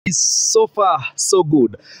So far, so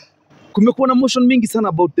good. Kumekuwa na motion mingi sana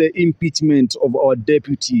about the impeachment of our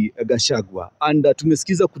deputy Gachagua, and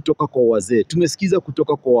tumesikiza kutoka kwa wazee, tumesikiza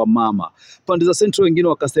kutoka kwa wamama. Pande za Central wengine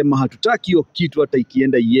wakasema hatutaki hiyo kitu, hata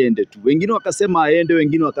ikienda iende tu. Wengine wakasema aende,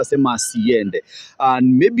 wengine wakasema asiende.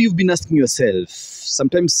 And maybe you've been asking yourself,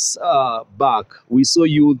 sometimes back we saw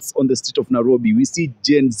youths on the street of Nairobi, we see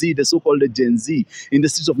Gen Z, the so-called Gen Z in the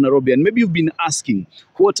streets of Nairobi, and maybe you've been asking,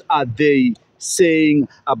 what are they saying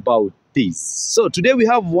about this? So today we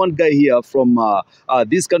have one guy here from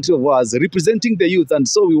this country of ours representing the youth, and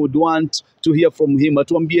so we would want to hear from him.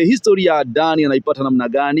 Atuambie history ya Dani anaipata namna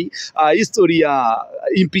gani, history ya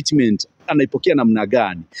impeachment anaipokea namna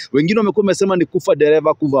gani. Wengine wamekuwa wamesema ni kufa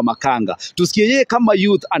dereva kuva makanga. Tusikie yeye kama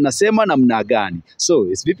youth anasema namna gani.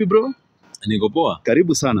 So, is vipi bro? Niko poa.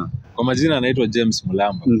 Karibu sana. Kwa majina anaitwa Genz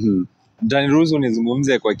Mulamba. Mtaniruhusu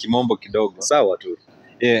nizungumze kwa kimombo kidogo. Sawa tu.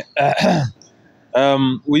 Yeah.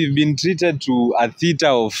 We've been treated to a theater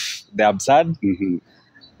of the absurd.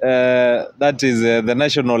 That is the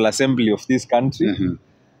National Assembly of this country.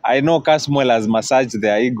 I know Kasmuel has massaged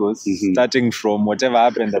their egos, starting from whatever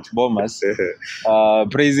happened at Bomas,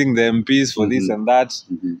 praising the MPs for this and that,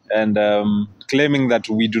 and claiming that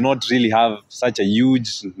we do not really have such a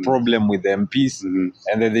huge problem with the MPs,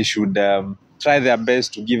 and that they should try their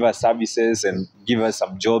best to give us services and give us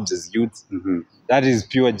some jobs as youth. That is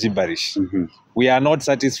pure gibberish. We are not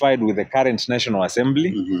satisfied with the current National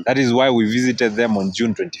Assembly. That is why we visited them on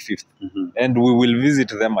June 25th. And we will visit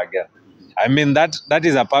them again. I mean, that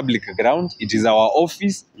is a public ground. It is our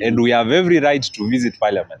office, and we have every right to visit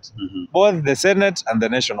Parliament. Both the Senate and the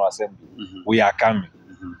National Assembly. We are coming.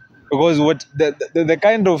 Because what the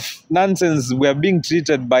kind of nonsense we are being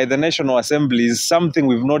treated by the National Assembly is something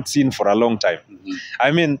we've not seen for a long time.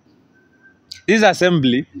 I mean, this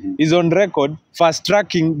assembly is on record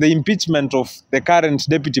fast-tracking the impeachment of the current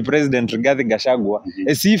Deputy President, Gachagua,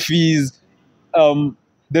 as if he is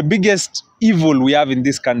the biggest evil we have in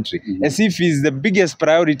this country, as if he is the biggest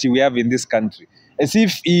priority we have in this country, as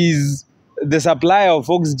if he is the supplier of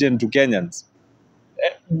oxygen to Kenyans.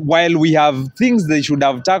 While we have things they should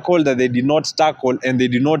have tackled that they did not tackle and they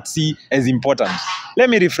did not see as important. Let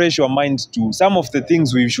me refresh your mind to some of the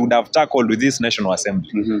things we should have tackled with this National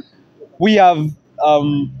Assembly. We have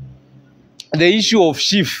the issue of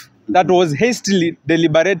SHIF that was hastily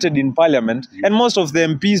deliberated in Parliament, and most of the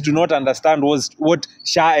MPs do not understand what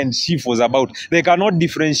SHA and SHIF was about. They cannot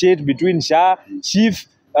differentiate between SHA, SHIF,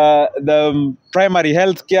 the primary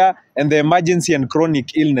health care, and the emergency and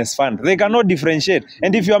chronic illness fund. They cannot differentiate.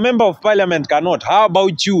 And if your member of Parliament cannot, how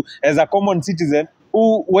about you as a common citizen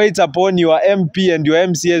who waits upon your MP and your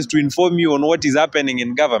MCS to inform you on what is happening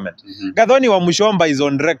in government? Gathoni wa Mushomba is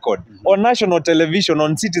on record, on national television,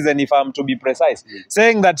 on Citizen, if I'm to be precise,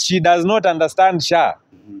 saying that she does not understand SHA.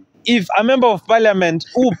 If a member of Parliament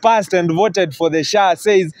who passed and voted for the SHA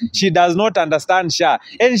says she does not understand SHA,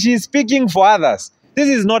 and she is speaking for others, this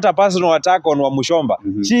is not a personal attack on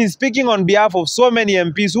Wamushomba. She is speaking on behalf of so many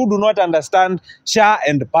MPs who do not understand SHA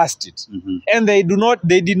and passed it. And they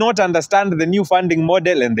did not understand the new funding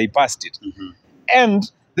model and they passed it. And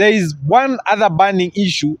there is one other burning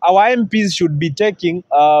issue our MPs should be taking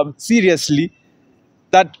seriously,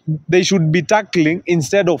 that they should be tackling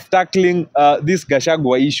instead of tackling this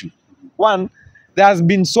Gachagua issue. One, there has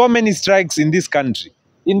been so many strikes in this country.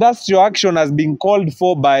 Industrial action has been called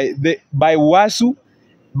for by WASU,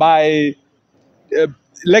 by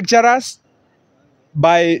lecturers,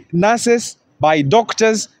 by nurses, by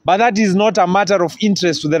doctors, but that is not a matter of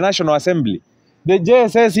interest to the National Assembly. The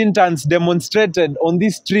JSS interns demonstrated on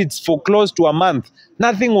these streets for close to a month.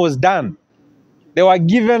 Nothing was done. They were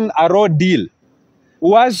given a raw deal.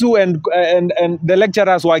 WASU and the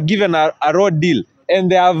lecturers were given a raw deal, and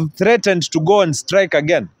they have threatened to go and strike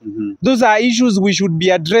again. Those are issues we should be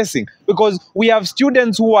addressing, because we have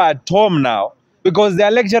students who are at home now because their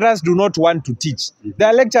lecturers do not want to teach.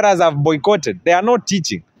 Their lecturers have boycotted. They are not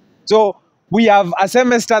teaching. So we have a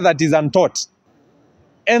semester that is untaught.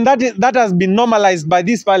 And that has been normalized by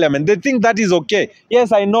this Parliament. They think that is okay.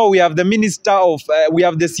 Yes, I know we have the Minister of, we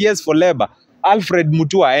have the CS for Labor, Alfred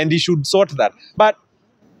Mutua, and he should sort that. But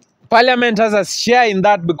Parliament has a share in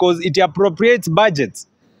that because it appropriates budgets.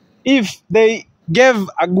 If they gave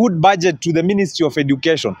a good budget to the Ministry of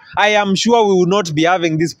Education, I am sure we would not be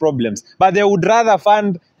having these problems. But they would rather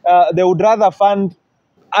fund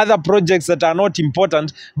other projects that are not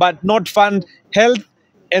important, but not fund health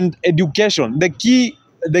and education, the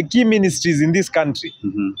key ministries in this country.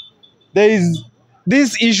 There is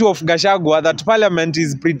this issue of Gachagua that Parliament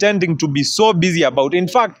is pretending to be so busy about. In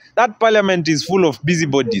fact, that Parliament is full of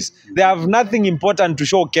busybodies. They have nothing important to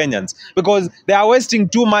show Kenyans because they are wasting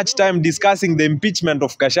too much time discussing the impeachment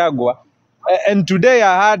of Gachagua. And today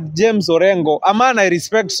I heard James Orengo, a man I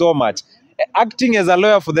respect so much, acting as a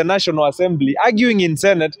lawyer for the National Assembly, arguing in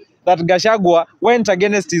Senate that Gachagua went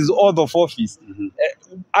against his oath of office,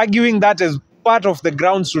 arguing that as part of the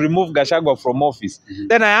grounds to remove Gachagua from office.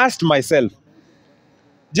 Then I asked myself,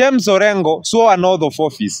 James Orengo swore an oath of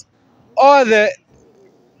office. All the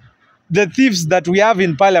thieves that we have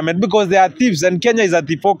in Parliament, because they are thieves and Kenya is a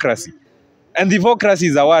thiefocracy. And thiefocracy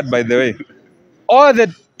is a word, by the way. All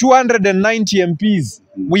the 290 MPs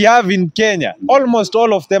we have in Kenya, almost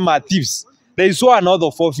all of them are thieves. They swore an oath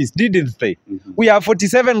of office, didn't they? We have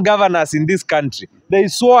 47 governors in this country. They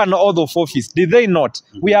swore an oath of office, did they not?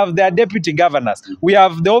 We have their deputy governors. We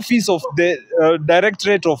have the office of the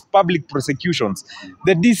Directorate of Public Prosecutions,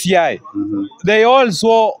 the DCI. They all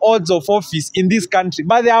swore oaths of office in this country,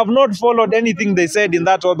 but they have not followed anything they said in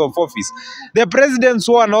that oath of office. The president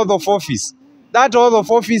swore an oath of office. That oath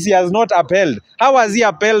of office he has not upheld. How has he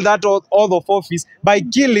upheld that oath of office? By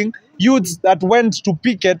killing youths that went to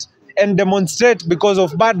picket and demonstrate because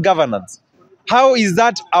of bad governance. How is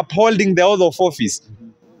that upholding the oath of office?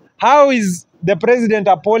 How is the president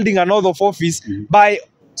upholding an oath of office by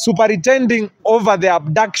superintending over the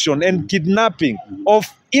abduction and kidnapping of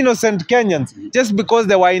innocent Kenyans just because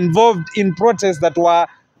they were involved in protests that were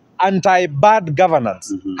anti-bad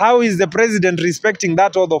governance? How is the president respecting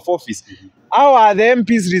that oath of office? How are the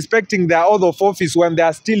MPs respecting their oath of office when they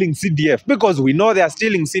are stealing CDF? Because we know they are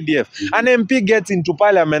stealing CDF. An MP gets into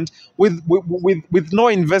parliament with no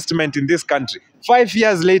investment in this country. 5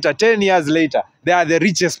 years later, 10 years later, they are the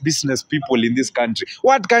richest business people in this country.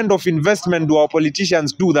 What kind of investment do our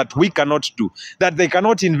politicians do that we cannot do? That they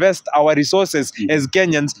cannot invest our resources as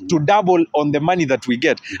Kenyans to double on the money that we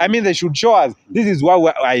get. I mean, they should show us, this is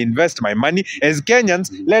where I invest my money. As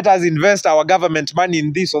Kenyans, let us invest our government money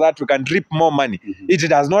in this so that we can reap more money. It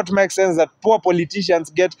does not make sense that poor politicians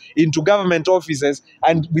get into government offices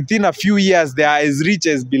and within a few years they are as rich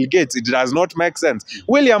as Bill Gates. It does not make sense.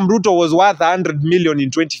 William Ruto was worth 100 million in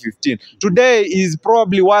 2015. Today is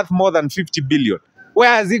probably worth more than 50 billion. Where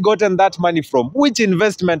has he gotten that money from? Which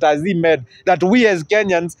investment has he made that we as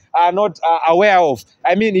Kenyans are not aware of?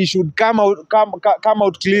 I mean, he should come out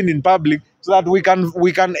clean in public so that we can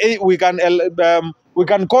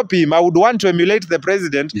copy him. I would want to emulate the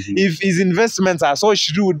president if his investments are so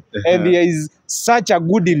shrewd and he is such a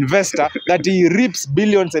good investor that he reaps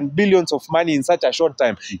billions and billions of money in such a short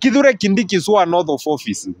time. Kithure Kindiki swore an oath of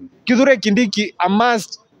office. Kithure Kindiki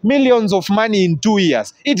amassed millions of money in 2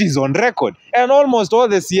 years. It is on record. And almost all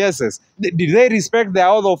the CSs, did they respect their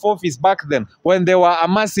oath of office back then when they were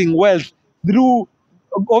amassing wealth through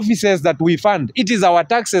offices that we fund? It is our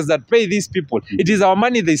taxes that pay these people. It is our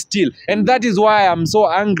money they steal. And that is why I'm so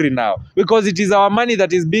angry now. Because it is our money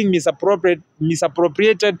that is being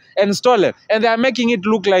misappropriated and stolen. And they are making it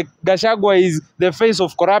look like Gachagua is the face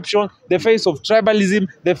of corruption, the face of tribalism,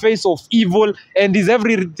 the face of evil, and is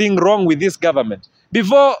everything wrong with this government.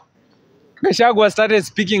 Before Gachagua started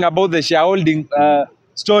speaking about the shareholding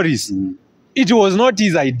stories, it was not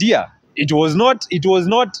his idea. It was not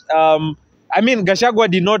I mean, Gachagua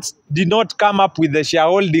did not come up with the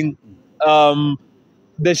shareholding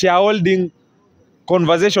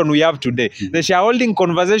conversation we have today. The shareholding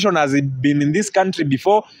conversation has been in this country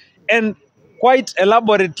before and quite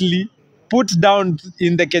elaborately put down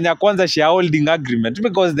in the Kenya Kwanza shareholding agreement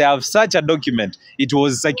because they have such a document. It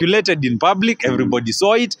was circulated in public, everybody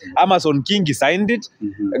saw it. Amason Kingi signed it,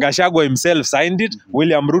 Gachagua himself signed it,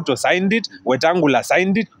 William Ruto signed it, Wetangula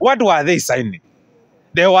signed it. What were they signing?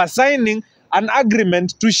 They were signing an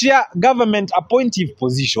agreement to share government appointive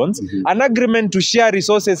positions, an agreement to share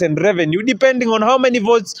resources and revenue depending on how many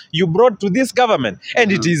votes you brought to this government. And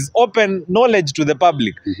it is open knowledge to the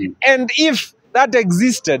public. And if that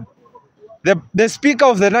existed, the Speaker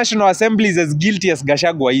of the National Assembly is as guilty as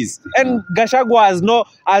Gachagua is. And Gachagua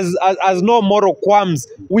has no moral qualms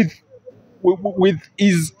with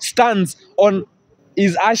his stance on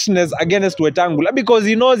his harshness against Wetangula because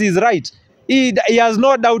he knows he's right. He has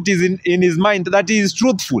no doubt in his mind that he is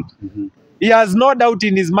truthful. He has no doubt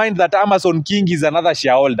in his mind that Amason King is another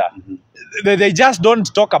shareholder. they just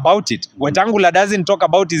don't talk about it. Wetangula doesn't talk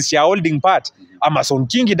about his shareholding part. Amason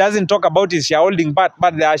Kingi doesn't talk about his shareholding part,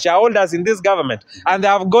 but they are shareholders in this government, and they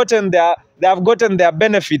have gotten their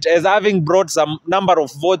benefit as having brought some number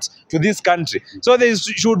of votes to this country. So they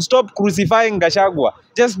should stop crucifying Gachagua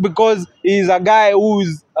just because he's a guy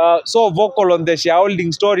who's so vocal on the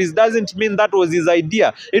shareholding stories. Doesn't mean that was his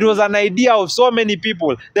idea. It was an idea of so many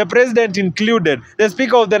people, the president included, the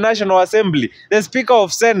Speaker of the National Assembly, the Speaker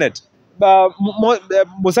of Senate,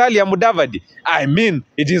 Musalia Mudavadi. I mean,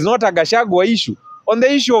 it is not a Gachagua issue. On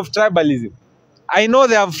the issue of tribalism, I know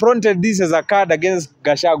they have fronted this as a card against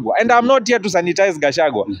Gachagua, and I'm not here to sanitize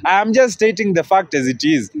Gachagua. I am just stating the fact as it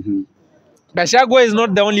is. Gachagua is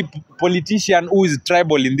not the only politician who is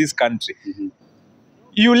tribal in this country.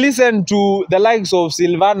 You listen to the likes of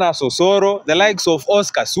Silvana Sosoro, the likes of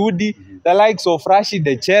Oscar Sudi, the likes of Rashid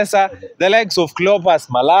Echesa, the likes of Cleopas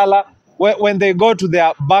Malala. When they go to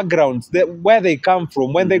their backgrounds, where they come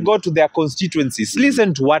from, when they go to their constituencies,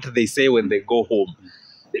 listen to what they say when they go home.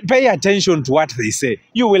 Pay attention to what they say.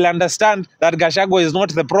 You will understand that Gachagua is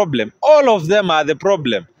not the problem. All of them are the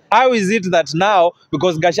problem. How is it that now,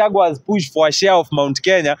 because Gachagua has pushed for a share of Mount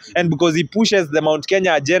Kenya, and because he pushes the Mount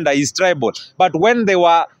Kenya agenda, he's tribal? But when they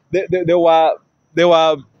were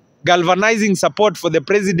galvanizing support for the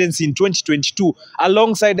presidency in 2022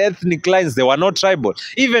 alongside ethnic lines, they were not tribal.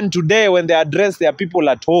 Even today, when they address their people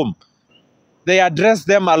at home, they address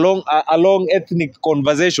them along ethnic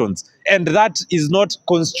conversations, and that is not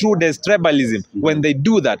construed as tribalism when they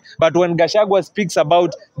do that. But when Gachagua speaks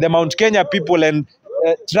about the Mount Kenya people and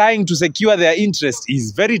trying to secure their interests,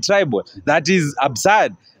 is very tribal. That is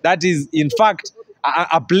absurd. That is, in fact,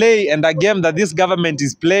 a play and a game that this government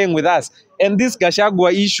is playing with us. And this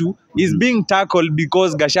Gachagua issue is being tackled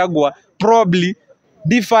because Gachagua probably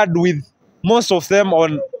differed with most of them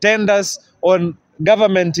on tenders, on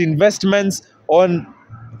government investments, on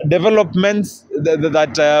developments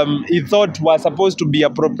that he thought were supposed to be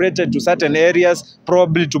appropriated to certain areas,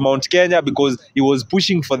 probably to Mount Kenya, because he was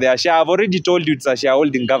pushing for their share. I've already told you it's a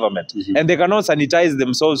shareholding government, and they cannot sanitize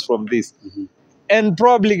themselves from this. And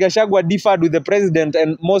probably Gachagua differed with the president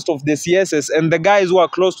and most of the CSs and the guys who are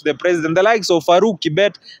close to the president, the likes of Farouk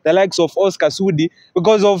Kibet, the likes of Oscar Sudi,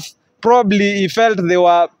 because of probably he felt they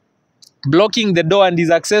were blocking the door and his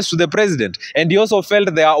access to the president. And he also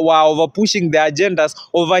felt they were over pushing their agendas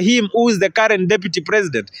over him, who is the current deputy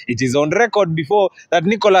president. It is on record before that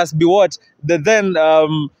Nicholas Biwott, the then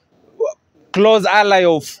close ally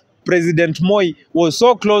of President Moi, was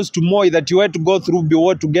so close to Moi that you had to go through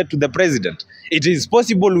Biwott to get to the president. It is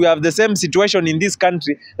possible we have the same situation in this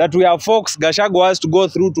country, that we have folks Gachagua has to go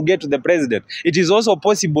through to get to the president. It is also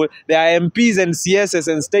possible there are MPs and CSs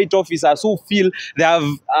and state officers who feel they have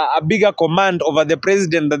a bigger command over the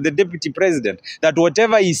president than the deputy president, that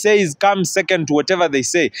whatever he says comes second to whatever they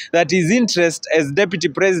say, that his interest as deputy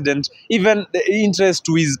president, even the interest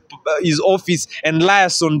to his office, and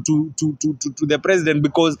liaison to the president,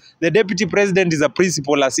 because the deputy president is a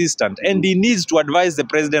principal assistant and he needs to advise the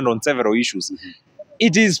president on several issues.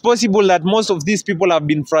 It is possible that most of these people have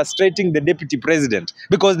been frustrating the deputy president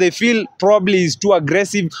because they feel probably he's too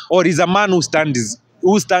aggressive, or he's a man who stands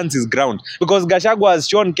his ground. Because Gachagua has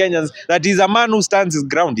shown Kenyans that he's a man who stands his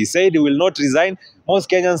ground. He said he will not resign. Most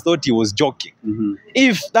Kenyans thought he was joking.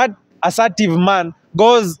 If that assertive man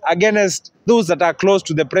goes against those that are close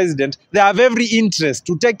to the president, they have every interest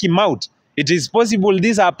to take him out. It is possible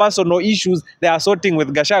these are personal issues they are sorting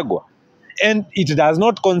with Gachagua. And it does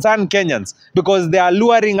not concern Kenyans, because they are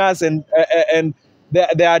luring us and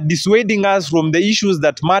they are dissuading us from the issues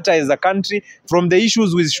that matter as a country, from the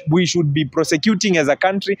issues which we should be prosecuting as a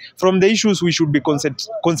country, from the issues we should be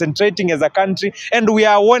concentrating as a country, and we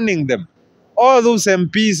are warning them. All those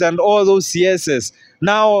MPs and all those CSs,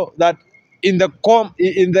 now that in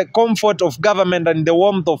the comfort of government and the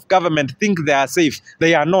warmth of government, think they are safe.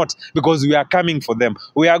 They are not, because we are coming for them.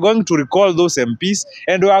 We are going to recall those MPs,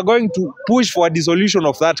 and we are going to push for a dissolution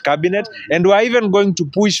of that cabinet, and we are even going to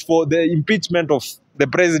push for the impeachment of the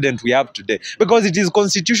president we have today, because it is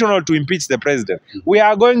constitutional to impeach the president. We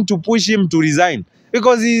are going to push him to resign,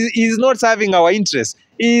 because he is not serving our interests.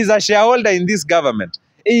 He is a shareholder in this government.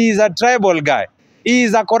 He is a tribal guy. He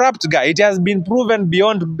is a corrupt guy. It has been proven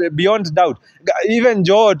beyond doubt. Even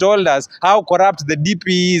Joe told us how corrupt the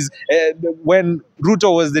DP is when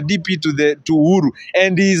Ruto was the DP to Uhuru,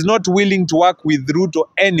 and he is not willing to work with Ruto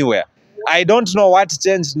anywhere. I don't know what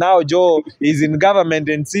changed now. Joe is in government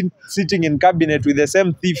and sitting in cabinet with the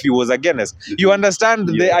same thief he was against. You understand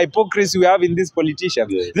the hypocrisy we have in these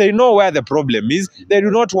politicians? They know where the problem is. They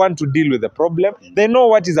do not want to deal with the problem. They know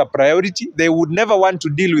what is a priority. They would never want to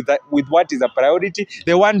deal with what is a priority.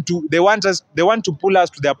 They want to pull us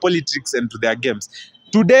to their politics and to their games.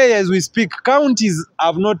 Today, as we speak, counties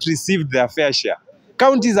have not received their fair share.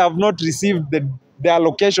 Counties have not received the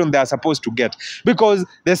allocation they are supposed to get, because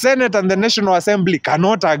the Senate and the National Assembly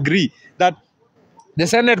cannot agree that the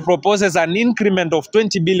Senate proposes an increment of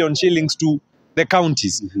 20 billion shillings to the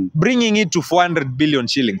counties, bringing it to 400 billion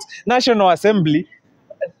shillings. National Assembly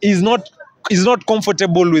is not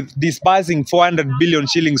comfortable with disbursing 400 billion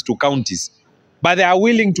shillings to counties, but they are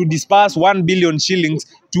willing to disperse 1 billion shillings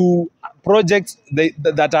to projects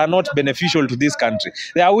that are not beneficial to this country.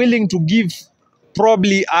 They are willing to give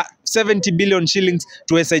probably 70 billion shillings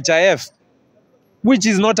to SHIF, which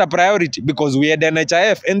is not a priority, because we had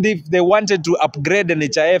NHIF, and if they wanted to upgrade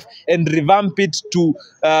NHIF and revamp it to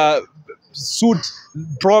suit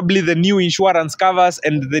probably the new insurance covers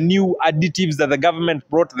and the new additives that the government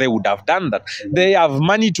brought, they would have done that. They have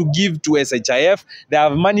money to give to SHIF, they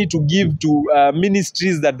have money to give to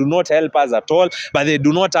ministries that do not help us at all, but they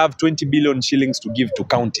do not have 20 billion shillings to give to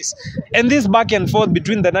counties. And this back and forth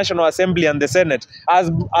between the National Assembly and the Senate has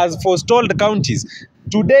forestalled counties.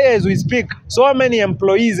 Today, as we speak, so many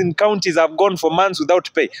employees in counties have gone for months without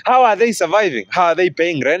pay. How are they surviving? How are they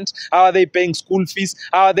paying rent? How are they paying school fees?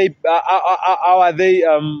 How are they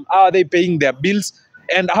paying their bills?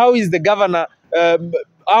 And how is the governor? How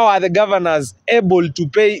are the governors able to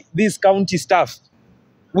pay these county staff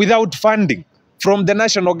without funding from the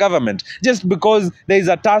national government, just because there is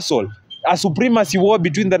a tussle, a supremacy war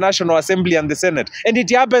between the National Assembly and the Senate? And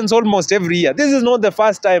it happens almost every year. This is not the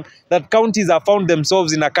first time that counties have found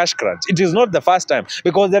themselves in a cash crunch. It is not the first time,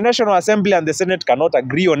 because the National Assembly and the Senate cannot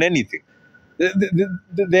agree on anything.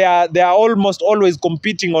 They are almost always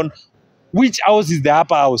competing on which house is the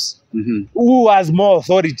upper house, who has more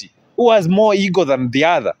authority, who has more ego than the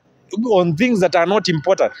other, on things that are not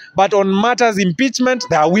important. But on matters impeachment,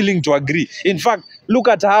 they are willing to agree. In fact, look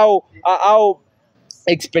at how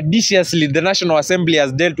expeditiously the National Assembly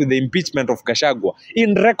has dealt with the impeachment of Gachagua.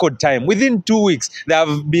 In record time, within 2 weeks, they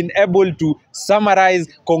have been able to summarize,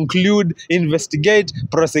 conclude, investigate,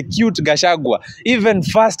 prosecute Gachagua, even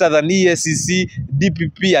faster than ESCC,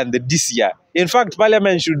 DPP, and the DCI. In fact,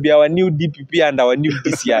 Parliament should be our new DPP and our new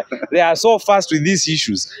DCI. They are so fast with these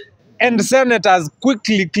issues. And the Senate has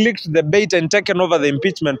quickly clicked the bait and taken over the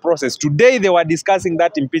impeachment process. Today, they were discussing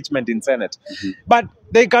that impeachment in Senate. But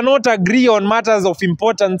they cannot agree on matters of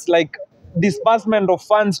importance like disbursement of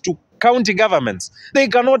funds to county governments. They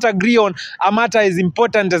cannot agree on a matter as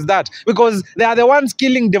important as that, because they are the ones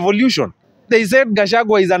killing devolution. They said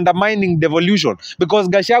Gachagua is undermining devolution because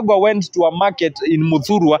Gachagua went to a market in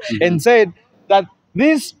Muthurwa and said that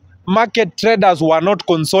these market traders were not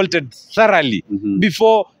consulted thoroughly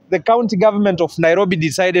before the county government of Nairobi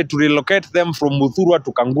decided to relocate them from Muthurwa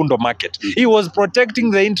to Kangundo market. He was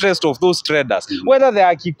protecting the interest of those traders. Whether they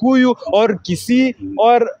are Kikuyu or Kisii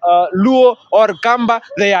or Luo or Kamba,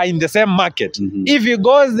 they are in the same market. If he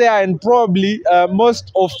goes there and probably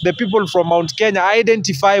most of the people from Mount Kenya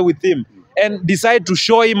identify with him and decide to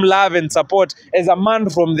show him love and support as a man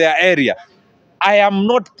from their area. I am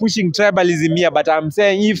not pushing tribalism here, but I'm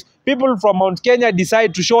saying if people from Mount Kenya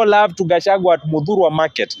decide to show love to Gachagua at Muthurwa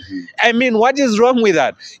market, I mean, what is wrong with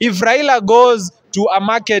that? If Raila goes to a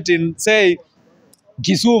market in, say,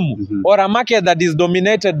 Kisumu, or a market that is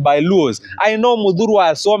dominated by Luos, I know Muthurwa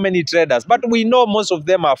has so many traders, but we know most of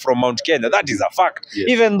them are from Mount Kenya. That is a fact.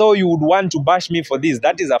 Even though you would want to bash me for this,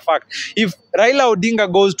 that is a fact. If Raila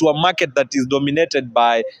Odinga goes to a market that is dominated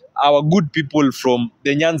by our good people from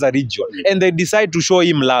the Nyanza region, and they decide to show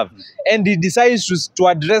him love, and he decides to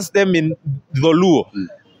address them in the Luo,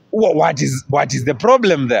 what is the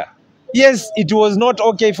problem there? Yes, it was not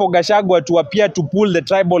okay for Gachagua to appear to pull the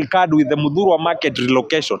tribal card with the Muthurwa market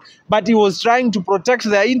relocation, but he was trying to protect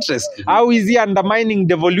their interests. How is he undermining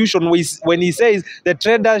devolution when he says the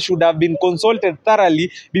traders should have been consulted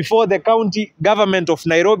thoroughly before the county government of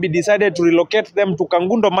Nairobi decided to relocate them to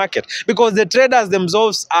Kangundo market? Because the traders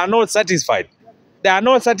themselves are not satisfied. They are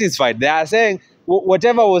not satisfied. They are saying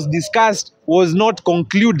whatever was discussed was not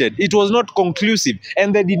concluded. It was not conclusive.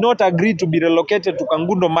 And they did not agree to be relocated to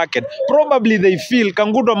Kangundo market. Probably they feel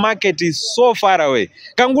Kangundo market is so far away.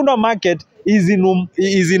 Kangundo market is in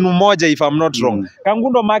Umoja, if I'm not wrong.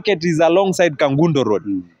 Kangundo market is alongside Kangundo Road.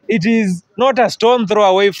 It is not a stone throw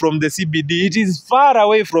away from the CBD. It is far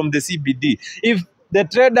away from the CBD. If the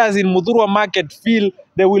traders in Muthurwa market feel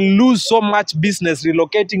they will lose so much business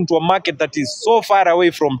relocating to a market that is so far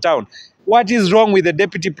away from town. What is wrong with the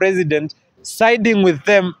deputy president siding with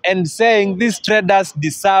them and saying these traders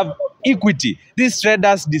deserve equity, these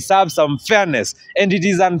traders deserve some fairness, and it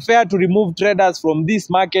is unfair to remove traders from this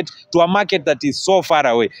market to a market that is so far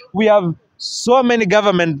away? We have so many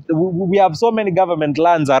government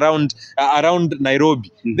lands around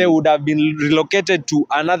Nairobi. They would have been relocated to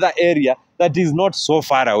another area that is not so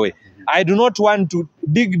far away. I do not want to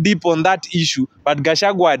dig deep on that issue, but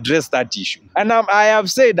Gachagua addressed that issue. And I have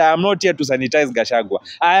said I am not here to sanitize Gachagua.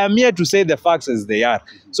 I am here to say the facts as they are.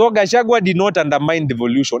 So Gachagua did not undermine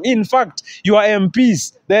devolution. In fact, your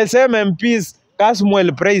MPs, the same MPs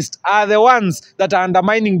Kasmuel praised, are the ones that are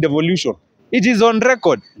undermining devolution. It is on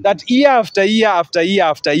record that year after year after year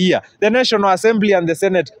after year, the National Assembly and the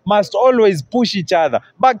Senate must always push each other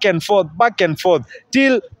back and forth,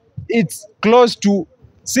 till it's close to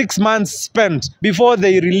 6 months spent before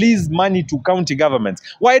they release money to county governments.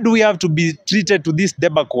 Why do we have to be treated to this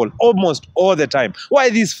debacle almost all the time?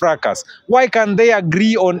 Why this fracas? Why can't they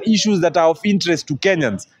agree on issues that are of interest to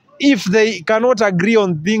Kenyans? If they cannot agree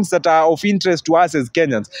on things that are of interest to us as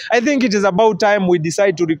Kenyans, I think it is about time we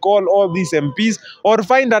decide to recall all these MPs or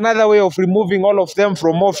find another way of removing all of them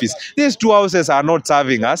from office. These two houses are not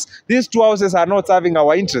serving us. These two houses are not serving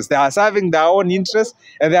our interests. They are serving their own interests,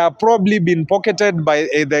 and they are probably been pocketed by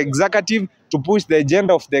the executive to push the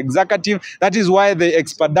agenda of the executive. That is why they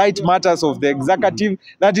expedite matters of the executive.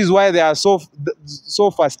 That is why they are so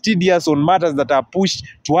fastidious on matters that are pushed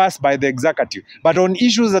to us by the executive. But on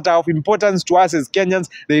issues that are of importance to us as Kenyans,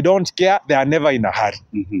 they don't care. They are never in a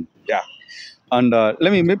hurry. Yeah. And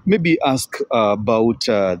let me maybe ask about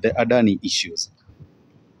the Adani issues.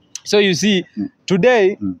 So you see,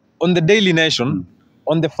 today on the Daily Nation,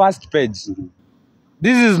 on the first page,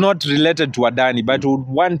 this is not related to Adani, but we would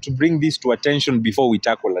want to bring this to attention before we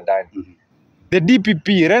tackle Adani. The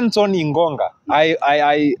DPP, Renson Ingonga,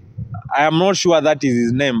 I am not sure that is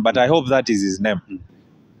his name, but I hope that is his name.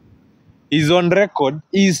 He's on record.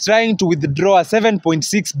 He is trying to withdraw a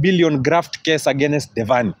 7.6 billion graft case against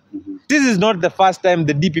Devani. This is not the first time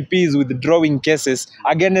the DPP is withdrawing cases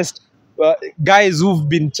against guys who've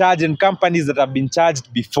been charged and companies that have been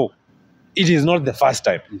charged before. It is not the first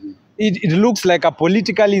time. It looks like a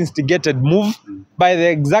politically instigated move by the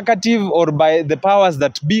executive or by the powers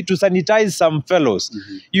that be to sanitize some fellows.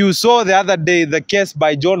 You saw the other day the case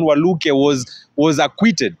by John Waluke was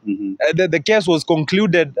acquitted. The case was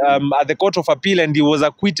concluded at the Court of Appeal, and he was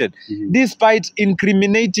acquitted despite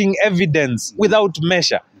incriminating evidence without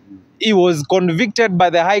measure. He was convicted by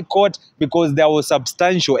the High Court because there was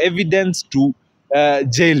substantial evidence to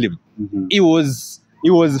jail him. He was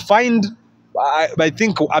fined, I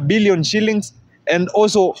think, 1 billion shillings, and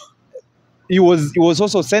also he was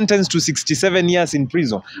also sentenced to 67 years in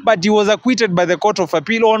prison. But he was acquitted by the Court of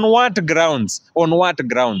Appeal on what grounds? On what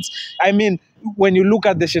grounds? I mean, when you look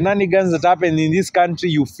at the shenanigans that happen in this country,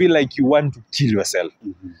 you feel like you want to kill yourself.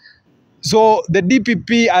 So the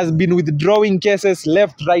DPP has been withdrawing cases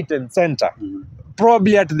left, right, and center.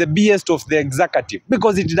 Probably at the behest of the executive,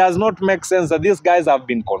 because it does not make sense that these guys have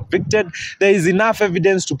been convicted. There is enough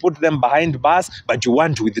evidence to put them behind bars, but you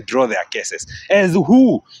want to withdraw their cases. As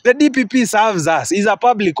who? The DPP serves us. He's a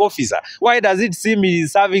public officer. Why does it seem he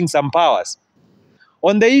is serving some powers?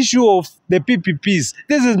 On the issue of the PPPs,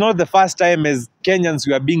 this is not the first time as Kenyans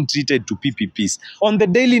we are being treated to PPPs. On the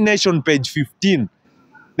Daily Nation, page 15,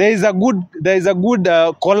 there is a good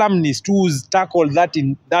columnist who's tackled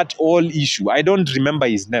that whole issue. I don't remember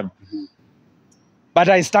his name, but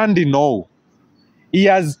I stand in awe. He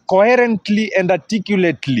has coherently and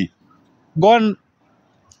articulately gone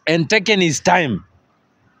and taken his time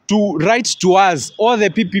to write to us all the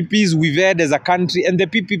PPPs we've had as a country and the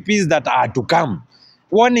PPPs that are to come,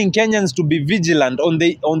 warning Kenyans to be vigilant on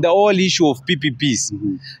the whole issue of PPPs,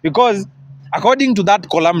 because according to that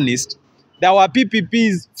columnist, there were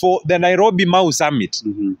PPPs for the Nairobi Mau Summit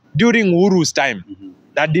during Uhuru's time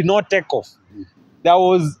that did not take off. There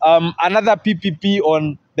was another PPP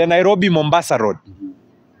on the Nairobi Mombasa Road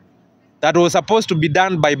that was supposed to be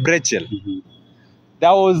done by Brechel. There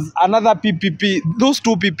was another PPP. Those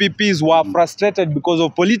two PPPs were frustrated because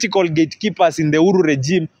of political gatekeepers in the Uhuru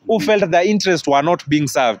regime who felt their interests were not being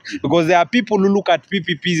served, because there are people who look at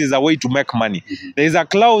PPPs as a way to make money. There is a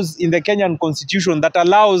clause in the Kenyan constitution that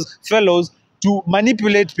allows fellows to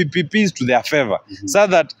manipulate PPPs to their favor, so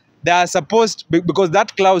that they are supposed, because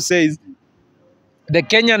that clause says the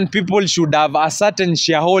Kenyan people should have a certain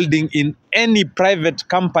shareholding in any private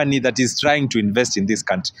company that is trying to invest in this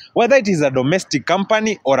country. Whether it is a domestic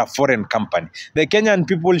company or a foreign company, the Kenyan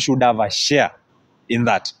people should have a share in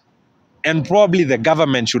that. And probably the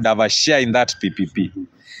government should have a share in that PPP.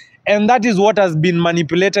 And that is what has been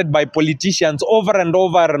manipulated by politicians over and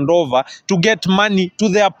over and over to get money to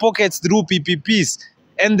their pockets through PPPs.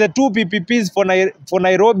 And the two PPPs for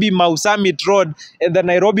Nairobi Mau Summit Road and the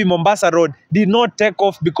Nairobi Mombasa Road did not take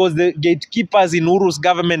off because the gatekeepers in Uhuru's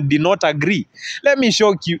government did not agree. Let me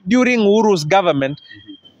shock you. During Uhuru's government,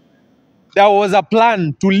 there was a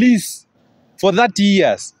plan to lease for 30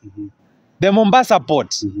 years the Mombasa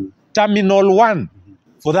Port, Terminal 1,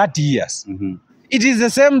 for 30 years. It is the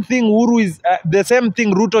same thing the same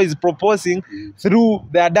thing Ruto is proposing through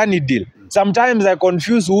the Adani deal. Sometimes I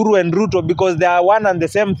confuse Uhuru and Ruto because they are one and the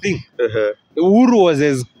same thing.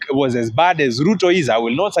 Uhuru was as bad as Ruto is. I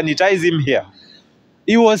will not sanitize him here.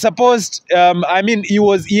 He was supposed,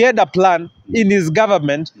 he had a plan in his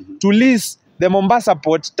government to lease the Mombasa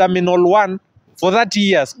Port Terminal 1 for 30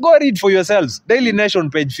 years. Go read for yourselves. Daily Nation,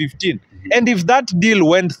 page 15. And if that deal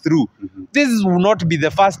went through, this will not be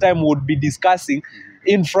the first time we would be discussing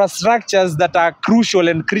infrastructures that are crucial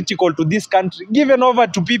and critical to this country given over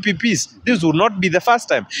to PPPs. This will not be the first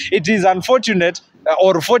time. It is unfortunate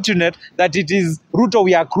or fortunate that it is Ruto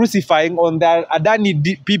we are crucifying on the Adani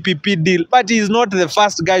PPP deal, but he is not the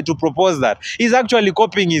first guy to propose that. He's actually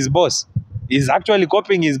copying his boss.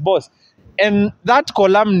 And that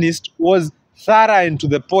columnist was thorough and to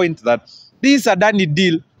the point that this Adani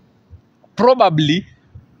deal probably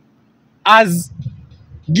has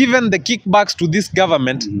given the kickbacks to this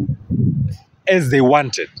government as they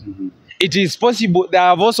wanted. It is possible they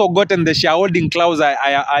have also gotten the shareholding clause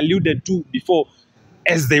I alluded to before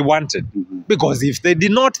as they wanted. Because if they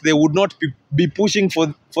did not, they would not be pushing for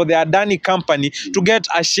the Adani company to get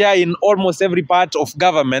a share in almost every part of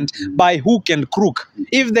government by hook and crook.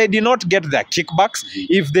 If they did not get their kickbacks,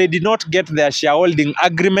 if they did not get their shareholding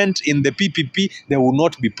agreement in the PPP, they would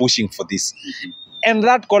not be pushing for this. And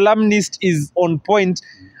that columnist is on point,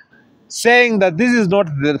 saying that this is not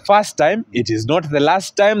the first time, it is not the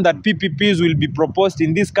last time that PPPs will be proposed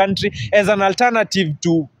in this country as an alternative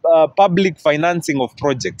to public financing of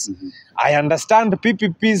projects. I understand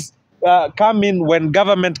PPPs come in when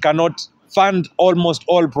government cannot fund almost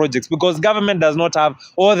all projects because government does not have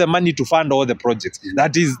all the money to fund all the projects.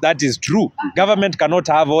 That is true. Government cannot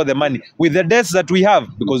have all the money. With the debts that we have,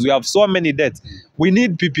 because we have so many debts, we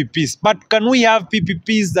need PPPs. But can we have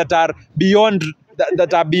PPPs that are beyond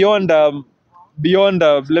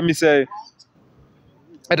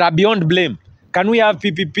blame? Can we have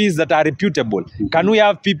PPPs that are reputable? Can we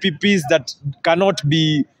have PPPs that cannot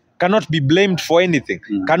be blamed for anything?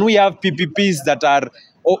 Can we have PPPs that are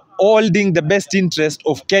holding the best interest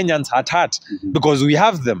of Kenyans at heart? Because we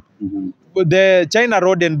have them. The China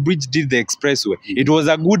Road and Bridge did the expressway. It was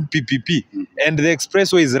a good PPP, and the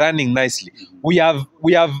expressway is running nicely. We have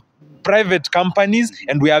private companies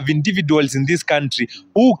and we have individuals in this country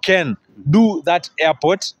who can do that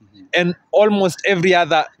airport and almost every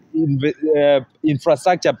other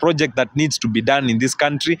infrastructure project that needs to be done in this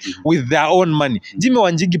country with their own money. Jimmy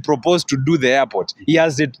Wanjigi proposed to do the airport. He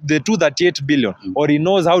has the 238 billion, or he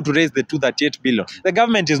knows how to raise the 238 billion. The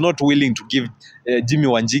government is not willing to give Jimmy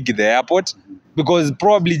Wanjigi the airport because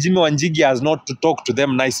probably Jimmy Wanjigi has not to talk to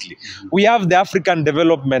them nicely. We have the African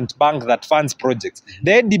Development Bank that funds projects.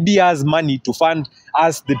 The ADB has money to fund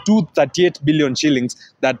us the 238 billion shillings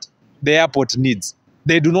that the airport needs.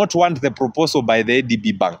 They do not want the proposal by the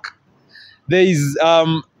ADB Bank. There is,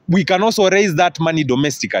 we can also raise that money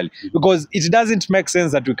domestically because it doesn't make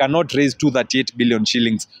sense that we cannot raise 238 billion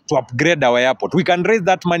shillings to upgrade our airport. We can raise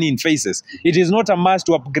that money in phases. It is not a must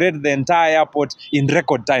to upgrade the entire airport in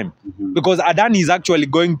record time because Adani is actually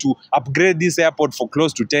going to upgrade this airport for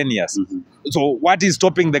close to 10 years. So what is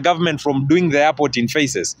stopping the government from doing the airport in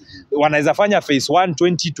phases? Wanaweza fanya phase 1,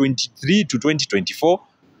 2023 to 2024.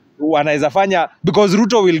 Wanaweza fanya, because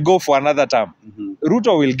Ruto will go for another term.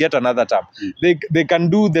 Ruto will get another term. They can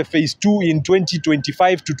do the phase 2 in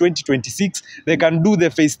 2025 to 2026. They can do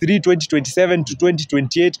the phase 3 2027 to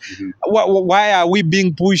 2028. Why are we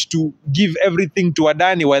being pushed to give everything to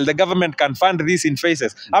Adani while the government can fund this in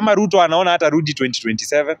phases? Ama Ruto anaona hata rudi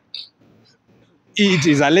 2027. It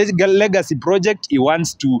is a legacy project he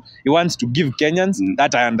wants to give Kenyans.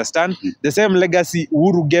 That I understand. The same legacy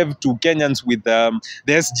Uhuru gave to Kenyans with the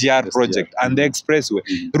SGR project and the expressway.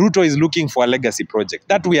 Ruto is looking for a legacy project.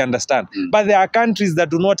 That we understand. But there are countries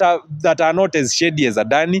that are not as shady as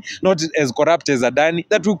Adani, not as corrupt as Adani,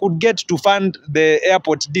 that we could get to fund the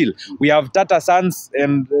airport deal. We have Tata Sons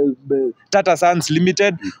and Tata Sons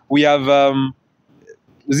Limited. We have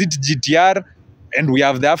GTR. And we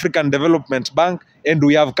have the African Development Bank, and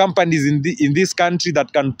we have companies in this country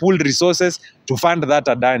that can pool resources to fund that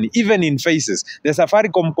Adani, even in phases. The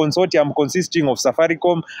Safaricom consortium consisting of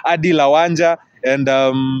Safaricom, Adi Lawanja,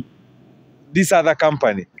 and this other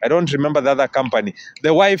company, I don't remember the other company,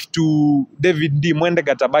 the wife to David D. Mwende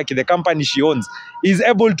Gatabaki, the company she owns, is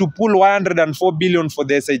able to pull 104 billion for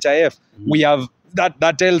the SHIF. We have,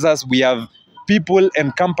 that tells us we have people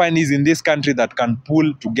and companies in this country that can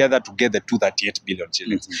pull together to get the 238 billion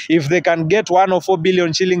shillings. If they can get 104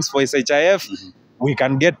 billion shillings for SHIF, we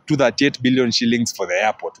can get 238 billion shillings for the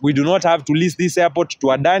airport. We do not have to lease this airport to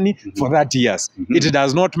Adani for 30 years. It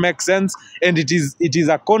does not make sense, and it is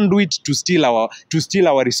a conduit to steal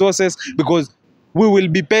our resources, because we will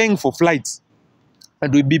be paying for flights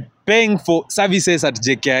and we'll be paying for services at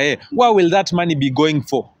JKIA. Where will that money be going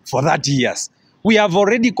for 30 years? We have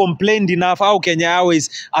already complained enough how Kenya Airways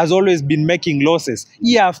has always been making losses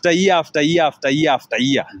year after year after year after year after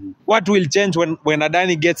year. What will change when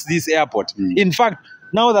Adani gets this airport? In fact,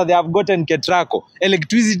 now that they have gotten Ketraco,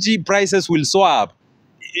 electricity prices will soar up.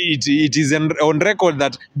 It is on record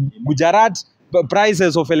that Gujarat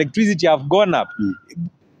prices of electricity have gone up.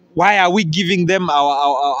 Why are we giving them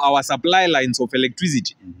our supply lines of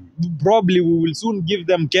electricity? Probably we will soon give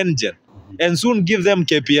them KenGen and soon give them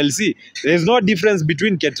KPLC. There's no difference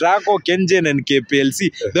between Ketraco, KenGen, and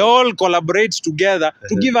KPLC. They all collaborate together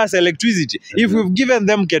to give us electricity. If we've given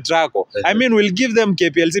them Ketraco, I mean, we'll give them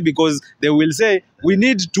KPLC because they will say we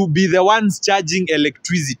need to be the ones charging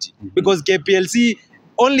electricity, because KPLC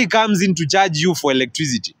only comes in to charge you for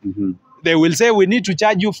electricity. They will say we need to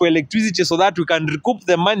charge you for electricity so that we can recoup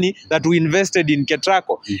the money that we invested in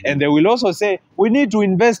Ketraco. And they will also say we need to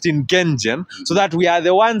invest in KenGen so that we are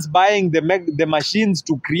the ones buying the machines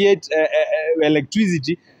to create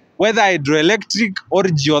electricity, whether hydroelectric or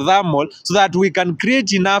geothermal, so that we can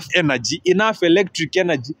create enough energy, enough electric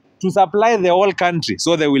energy to supply the whole country.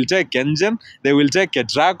 So they will take KenGen, they will take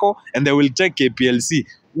Ketraco, and they will take KPLC.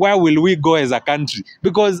 Where will we go as a country?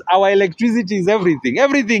 Because our electricity is everything.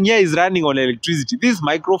 Everything here is running on electricity. These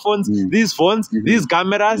microphones, these phones, these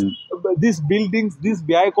cameras, these buildings, these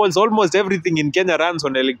vehicles, almost everything in Kenya runs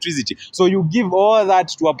on electricity. So you give all that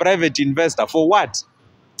to a private investor. For what?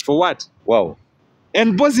 For what? Wow.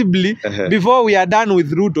 And possibly, before we are done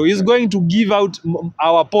with Ruto, he's going to give out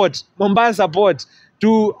our port, Mombasa port,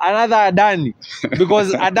 to another Adani,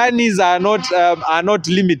 because Adanis are not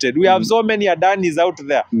limited. We have so many Adanis out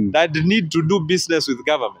there that need to do business with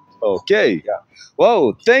government. Okay. Yeah.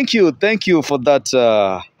 Wow. Thank you for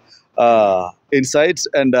that insight,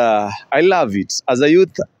 and I love it. As a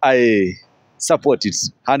youth, I support it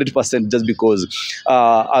 100%, just because,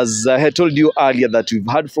 as I had told you earlier, that we've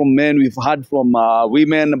heard from men, we've heard from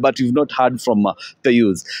women, but we've not heard from the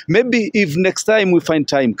youth. Maybe if next time we find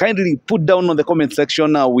time, kindly put down on the comment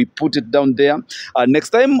section. We put it down there.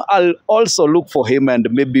 Next time, I'll also look for him, and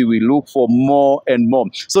maybe we look for more and more.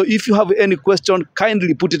 So if you have any question,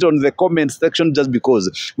 kindly put it on the comment section, just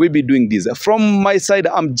because we'll be doing this. From my side,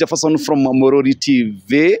 I'm Jefferson from Morori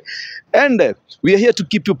TV. And we are here to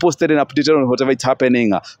keep you posted and updated on whatever is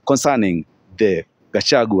happening concerning the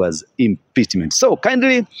Gachagua's impeachment. So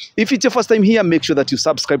kindly, if it's your first time here, make sure that you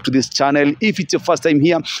subscribe to this channel. If it's your first time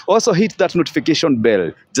here, also hit that notification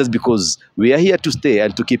bell, just because we are here to stay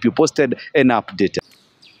and to keep you posted and updated.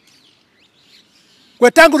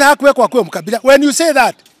 Wetangu na hakuwekwa kwa mkabila. When you say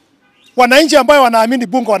that, wananchi ambao wanaamini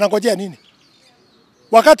bunge wanangojea nini?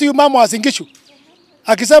 Wakati huyu mama wa Singishu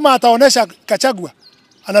akisema ataonesha Gachagua,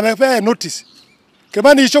 anamepea notice.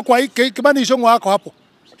 Kimani isho wako hapo.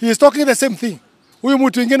 He is talking the same thing. Huyu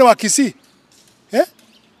mtu mwingine wa Kisii.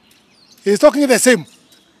 He is talking the same.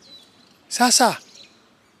 Sasa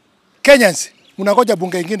Kenyans, mnagoja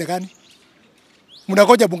bunge ingine gani?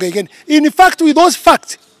 Mnagoja bunge ingine. In fact, with those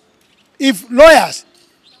facts, if lawyers,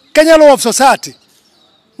 Kenya law of society,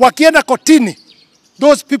 wakienda kotini,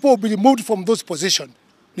 those people will be removed from those positions.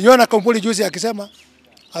 Niona Kompoli juzi akisema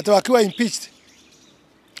hata wakiwa impeached.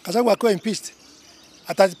 Gachagua akiwa impeached,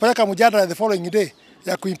 atapeleka mjadala the following day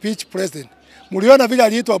ya kuimpeach president. Mliona vile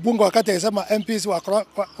aliitwa bunge wakati akisema MPs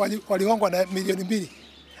walihongwa na milioni 2.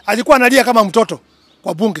 Alikuwa analia kama mtoto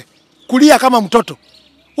kwa bunge. Kulia kama mtoto.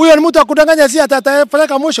 Huyo ni mtu akudanganya, si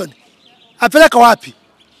atapeleka motion. Apeleka wapi?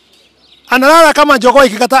 Analala kama jogoo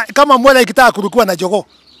ikikata, kama mwela ikitaka kulikuwa na jogoo.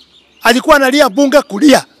 Alikuwa analia bunge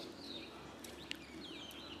kulia.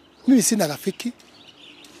 Mimi sina rafiki.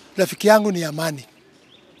 Rafiki yangu ni Amani.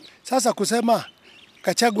 Sasa kusema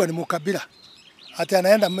Gachagua ni mukabila, ati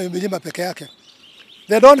anaenda milima peke yake.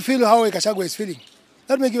 They don't feel how Gachagua is feeling.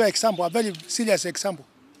 Let me give you an example, a very serious example.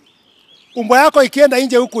 Umbo yako ikienda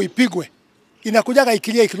nje huko ipigwe, inakujaga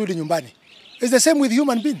ikilia ikirudi nyumbani. It's the same with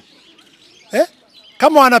human being.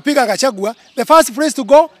 kama wanapiga Gachagua, the first place to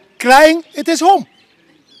go crying it is home.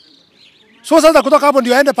 So sasa kutoka hapo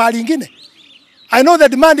ndio aende pahali ingine. I know the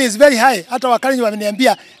demand is very high. Hata Wakalenjin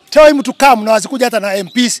wameniambia tell him to come, na wasikuja hata na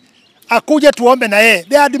MPs. Akuje tuombe na yeye.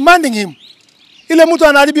 They are demanding him. Ile mtu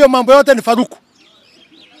anaharibia mambo yote ni Faruku.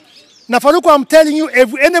 Na Faruku, I'm telling you,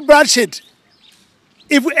 if any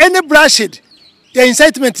bloodshed ya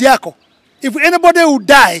incitement yako, if anybody will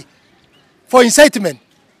die for incitement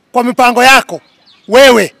kwa mipango yako,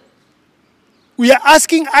 wewe, we are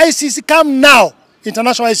asking ICC come now,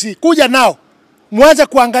 international ICC, kuja now, mwanze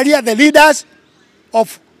kuangalia the leaders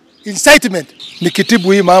of incitement.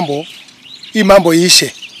 Nikitibu hii mambo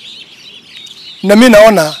iishe. Na mimi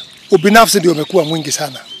naona ubinafsi ndio umekuwa mwingi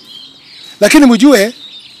sana. Lakini mjue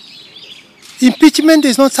impeachment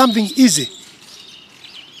is not something easy.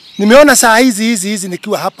 Nimeona saa hizi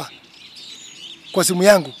nikiwa hapa kwa simu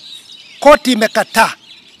yangu, court imekataa.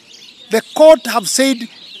 The court have said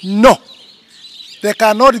no. They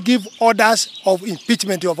cannot give orders of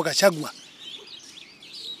impeachment of Gachagua.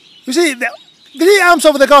 You see, the three arms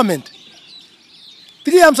of the government.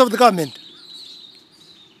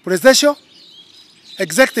 Presidential,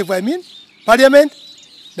 executive, parliament,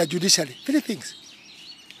 na judiciary. Three things.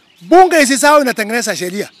 Bunge isisahau inatengeneza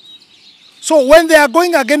sheria. So when they are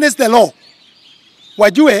going against the law,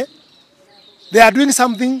 wajue they are doing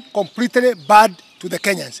something completely bad to the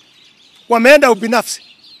Kenyans. Wameenda ubinafsi.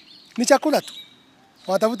 Ni chakula tu.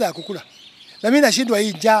 Wanatafuta ya kukula. Na mimi nashindwa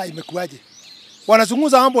hii njaa imekuaje.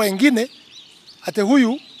 Wanazungumza mambo wengine, ate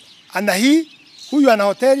huyu ana hii, huyu ana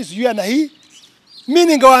hoteli, sijui ana hii. Mimi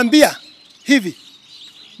ningewaambia hivi,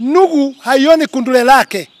 nugu haioni kundule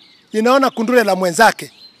lake, inaona kundule la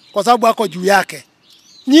mwenzake kwa sababu ako juu yake.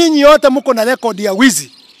 Nyinyi yote mko na record ya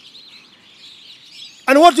wizi.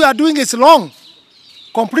 And what you are doing is wrong.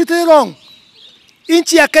 Completely wrong.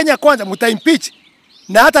 Inchi ya Kenya kwanza mtaimpeach.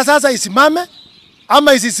 Na hata sasa isimame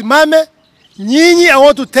ama isisimame, nyinyi, I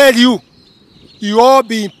want to tell you, you all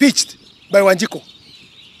be impeached by Wanjiko.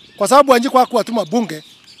 Kwa sababu Wanjiko hakuwatuma bunge,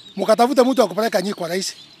 mkatafuta mtu akupeleka nyinyi kwa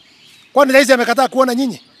rais. Kwani rais amekataa kuona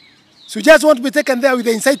nyinyi? So you just want to be taken there with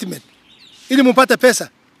the incitement ili mpate pesa.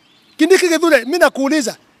 Kindiki Kithure, mimi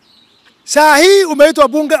nakuuliza, saa hii umeitwa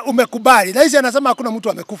bunge, umekubali. Rais anasema hakuna mtu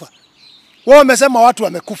amekufa. Wao umesema watu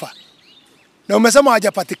wamekufa. Na umesema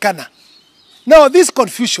hawajapatikana. Now this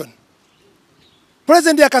confusion.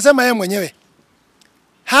 President akasema yeye mwenyewe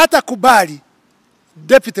hata kubali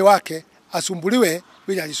deputy wake asumbuliwe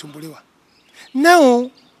bila alisumbuliwa.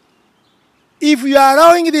 Now if you are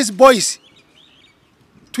allowing these boys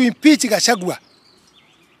to impeach Gachagua,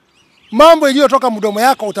 mambo iliyotoka mdomo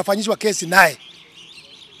yako utafanyishwa kesi naye.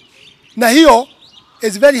 Na hiyo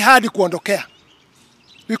is very hard kuondokea.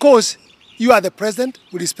 Because you are the president,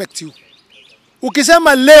 we respect you.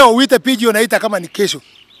 Ukisema leo uite PG unaita kama ni kesho.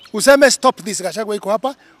 Useme stop this, Gachagua iko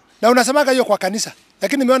hapa, na unasemaga hiyo kwa kanisa.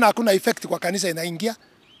 Lakini nimeona hakuna effect kwa kanisa inaingia.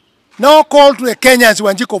 Now call to the Kenyans,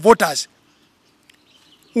 Wanjiko voters.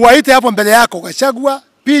 Uwaite hapo mbele yako Gachagua,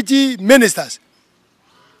 PG, ministers.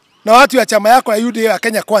 Na watu ya chama yako ya UDA ya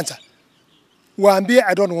Kenya Kwanza. Waambie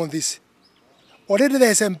I don't want this. Already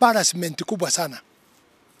there is embarrassment kubwa sana.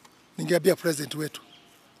 Ningeambia president wetu.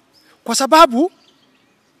 Kwa sababu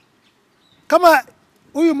kama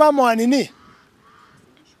huyu mama wa nini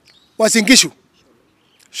Wasingishu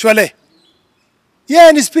Shwele,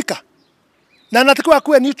 yeye ni speaker na anatakiwa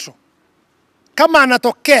kuwe neutral. Kama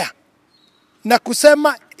anatokea na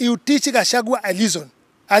kusema iutichi Gachagua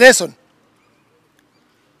a lesson,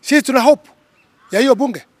 sisi tuna hope ya hiyo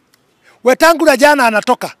bunge. Wetangula jana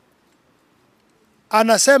anatoka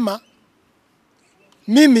anasema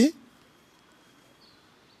mimi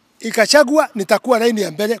Gachagua nitakuwa laini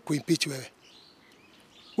ya mbele kuimpeach wewe.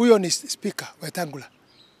 Huyo ni speaker Wetangula.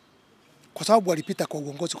 Kwa sababu walipita kwa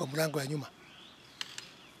uongozi kwa mlango ya nyuma.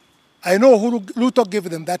 I know Ruto gave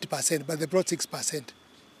them 30%, but they brought 6%.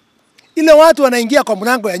 Ile watu wanaingia kwa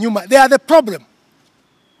mlango ya nyuma, they are the problem.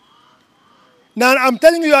 Now I'm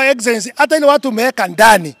telling you, Your Excellency, hata ile watu umeweka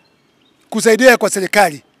ndani kusaidia kwa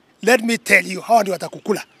serikali, let me tell you, hawa ndio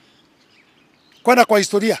watakukula. Kwenda kwa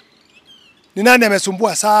historia, ni nani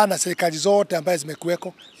amesumbua sana serikali zote ambaye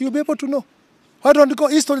zimekuweko? You'll be able to know. Why don't you go?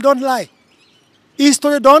 History don't lie.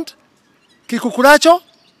 History don't kikukulacho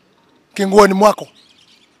kinguoni mwako.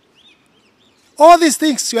 All these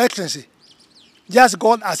things, Your Excellency, just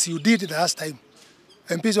go as you did the last time.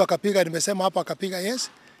 MPs wakapiga, nimesema hapa wakapiga yes,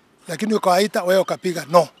 lakini ukawaita wewe ukapiga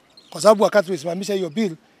no. Kwa sababu wakati tulisimamisha hiyo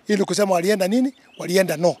bill ili kusema walienda nini?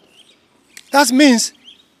 Walienda no. That means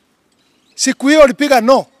siku hiyo walipiga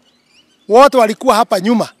no, wote walikuwa hapa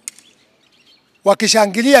nyuma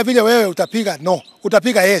wakishangilia vile wewe utapiga no,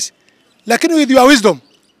 utapiga yes. Lakini with your wisdom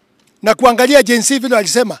na kuangalia Genz vile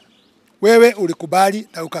walisema, wewe ulikubali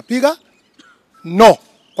na ukapiga no.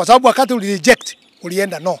 Kwa sababu wakati ulireject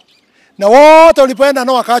ulienda no. Na wote ulipoenda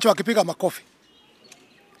no wakaachwa wakipiga makofi.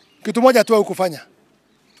 Kitu moja tu hukufanya.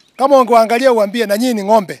 Kama ungeangalia uambie na nyinyi ni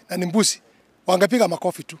ng'ombe na ni mbuzi, wangepiga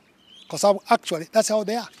makofi tu. Kwa sababu actually that's how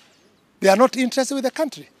they are. They are not interested with the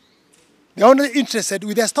country. They are only interested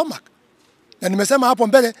with their stomach. Na nimesema hapo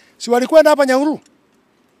mbele, si walikwenda hapa Nyahururu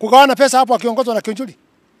kugawana pesa hapo akiongozwa na Kinjuli.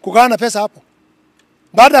 Kugawana pesa hapo.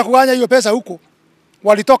 Baada ya kugawanya hiyo pesa huko,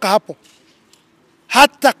 walitoka hapo.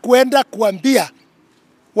 Hata kuenda kuambia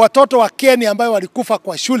watoto wa Kenya ambao walikufa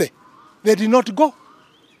kwa shule, they did not go.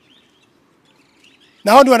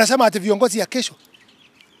 Na hao ndio wanasema ati viongozi ya kesho.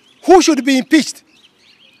 Who should be impeached?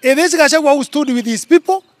 Is this Gachagua who stood with these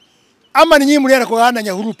people? Ama ni nyinyi mlienda kugawana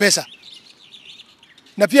Nyahururu pesa?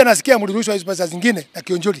 Na pia nasikia mlirushwa hizo pesa zingine na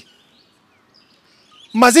Kinjuli.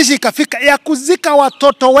 Mazishi ikafika ya kuzika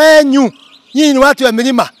watoto wenyu. Nyinyi ni watu wa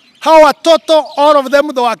milima. Hao watoto, all of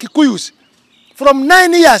them they were Kikuyus. From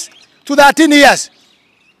 9 years to 13 years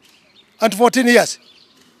and 14 years.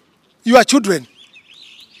 Your children.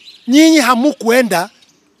 Nyinyi hamukuenda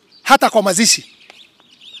hata kwa mazishi.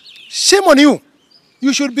 Shame on you.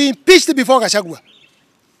 You should be impeached before Gachagua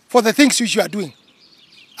for the things which you are doing.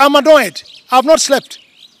 I'm annoyed. I have not slept.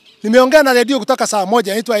 Nimeongea na radio kutoka saa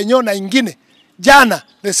moja inaitwa Enyo na ingine. Jana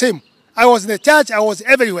the same. I was in the church, I was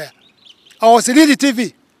everywhere. I was reading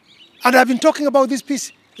TV. And I've been talking about this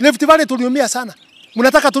peace. Rift Valley tuliumia sana.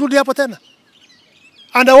 Mnataka turudi hapo tena?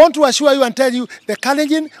 And I want to assure you and tell you the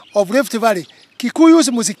challenging of Rift Valley. Kikuyus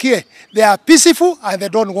musikie. They are peaceful and they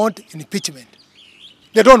don't want impeachment.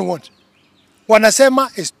 They don't want. Wanasema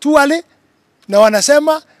is too early na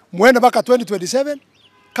wanasema muende mpaka 2027.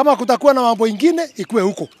 Kama kutakuwa na mambo ingine ikuwe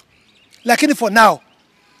huko. Lakini for now,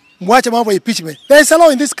 muache mambo ya impeachment. There is a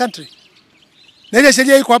law in this country. Na ile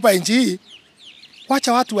sheria iko hapa nchi hii.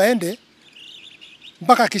 Wacha watu waende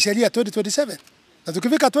mpaka kisheria 2027. Na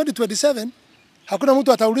tukifika 2027, hakuna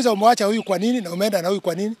mtu atauliza umeacha huyu kwa nini na umeenda na huyu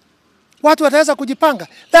kwa nini. Watu wataweza kujipanga.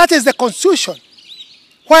 That is the constitution.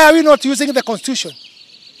 Why are we not using the constitution?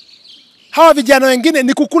 Hawa vijana wengine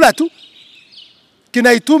ni kukula tu.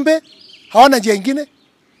 Kina Itumbe hawana njia nyingine.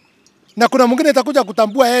 Na kuna mwingine atakuja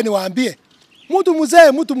kutambua yeye ni waambie. Mtu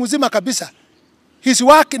mzee, mtu mzima kabisa. His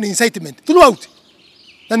work ni incitement throughout.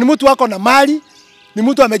 Na ni mtu wako na mali, ni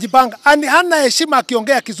mtu amejipanga. And hana heshima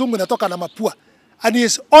akiongea kizungu inatoka na mapua. And he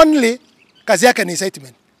is only kazi yake ni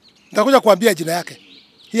incitement. Nitakuja kuambia jina yake.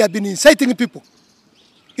 He had been inciting people.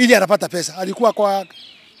 Ili anapata pesa. Alikuwa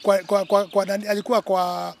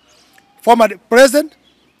kwa former president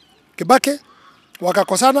Kibaki,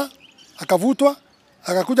 wakakosana, akavutwa,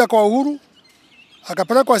 akakuja kwa Uhuru,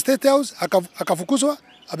 akapelekwa State House, akafukuzwa,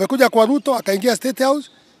 amekuja kwa Ruto, akaingia State House,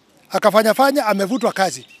 akafanya, amevutwa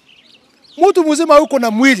kazi. Mtu mzima huko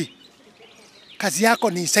na mwili, kazi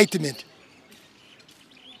yako ni incitement.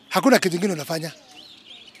 Hakuna kitu kingine unafanya.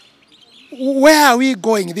 Where are we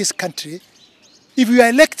going in this country? If you are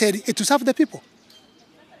elected, it to serve the people.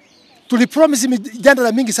 Tulipromise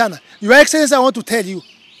jana mingi sana. Your Excellency, I want to tell you,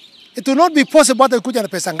 it will not be possible hata kuja na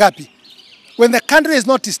pesa ngapi. When the country is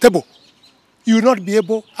not stable, you will not be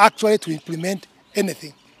able actually to implement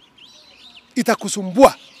anything.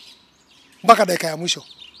 Itakusumbua mpaka dakika ya mwisho.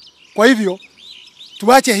 Kwa hivyo,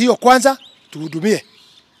 tuache hiyo kwanza, tuhudumie.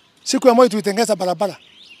 Siku ya Moi tuitengeza barabara,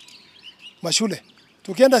 mashule.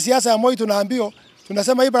 Tukienda siasa ya Moi tunaambiwa,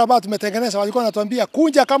 tunasema hii barabara tumetengeneza, walikuwa wanatuambia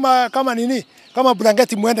kunja kama nini, kama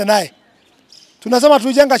blanketi muende naye. Tunasema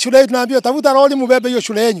tujenga shule hii, tunaambiwa tafuta lori mbebe hiyo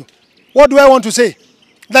shule yenu. What do I want to say?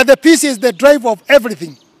 That the peace is the drive of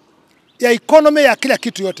everything. Ya economy ya kila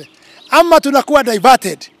kitu yote. Ama tunakuwa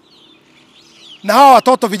diverted. Na hawa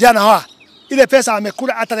watoto vijana hawa, ile pesa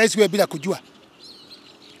amekula hata rais wewe bila kujua.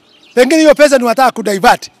 Pengine hiyo pesa ni wataka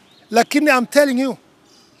kudivert. Lakini I'm telling you,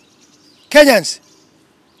 Kenyans,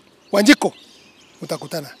 Wanjiko,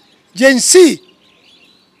 utakutana. Genz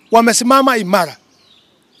wamesimama imara.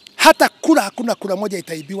 Hata kura hakuna kura moja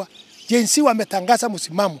itaibiwa. Genz wametangaza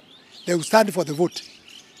msimamo. They will stand for the vote.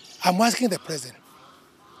 I'm asking the president,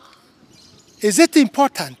 is it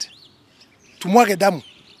important tumwage damu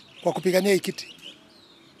kwa kupigania hii kiti?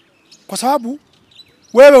 Kwa sababu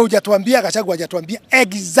wewe hujatuambia, Gachagua hujatuambia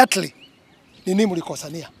exactly ni nini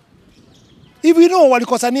mlikosania. If we know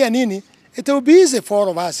walikosania nini, it will be easy for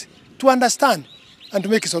all of us to understand and to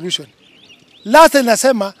make a solution. Last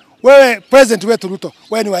nasema wewe president wetu Ruto,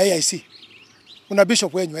 wewe ni wa AIC. Una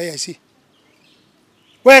bishop wewe ni wa AIC.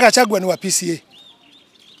 Wewe Gachagua ni wa PCA.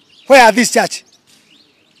 Where are this church?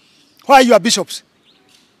 Where are your bishops?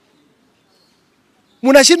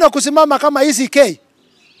 Munashindwa kusimama kama ECK.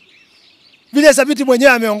 Vile Sabiti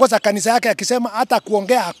mwenyewe ameongoza kanisa yake akisema hata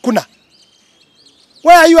kuongea hakuna.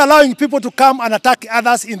 Why are you allowing people to come and attack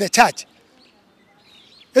others in the church?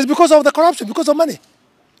 It's because of the corruption, because of money.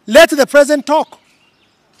 Let the president talk.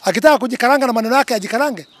 Akitaka kujikaranga na maneno yake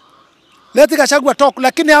ajikarange. Let Gachagua talk,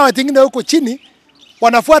 lakini hawa wengine huko chini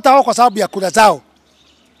wanafuata hao kwa sababu ya kura zao.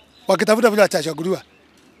 Wakitafuta vile watachaguliwa.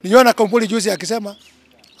 Niona Kompoli juzi akisema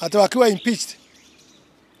hata wakiwa impeached.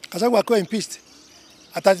 Gachagua akiwa impeached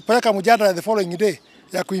atapeleka mjadala the following day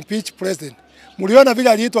ya kuimpeach president. Mliona vile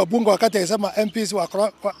aliitwa bunge wakati alisema MPs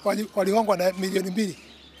walihongwa na milioni 2.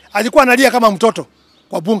 Alikuwa analia kama mtoto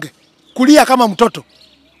kwa bunge. Kulia kama mtoto.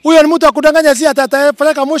 Huyo ni mtu akudanganya, si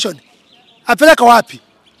atapeleka motion. Apeleka wapi?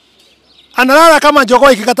 Analala kama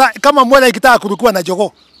jogoo ikikata, kama mwela ikitaka kulikuwa na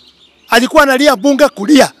jogoo. Alikuwa analia bunge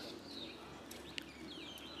kulia.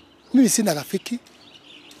 Mimi sina rafiki.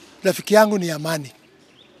 Rafiki yangu ni amani.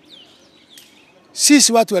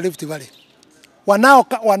 Sisi watu wa Rift Valley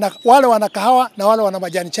wale wana kahawa na wale wana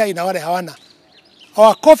majani chai na wale hawana.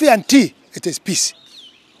 Our coffee and tea, it is peace.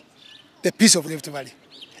 The peace of Rift Valley.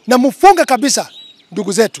 Na mfunga kabisa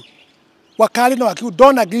ndugu zetu Wakali na Wakiu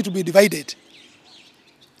don't agree to be divided.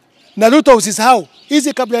 Na Ruto usisahau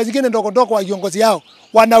hizi kabila zingine ndogo ndogo wa viongozi yao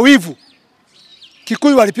wana wivu.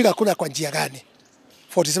 Kikuyu walipiga kura kwa njia gani?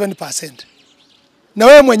 47%. Na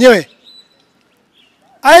wewe mwenyewe,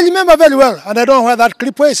 I remember very well and I don't know where that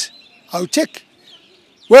clip was. I'll check.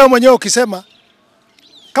 Wewe mwenyewe ukisema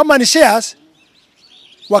kama ni shares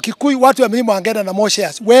Wakikuyu watu wa milima wangeenda na more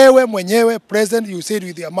shares. Wewe mwenyewe president, you said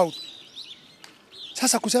with your mouth.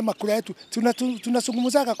 Sasa kusema kura yetu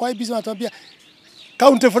tunazungumzaka kwa IBC wanatuambia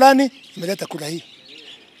kaunti fulani imeleta kura hii.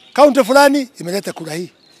 Kaunti fulani imeleta kura hii.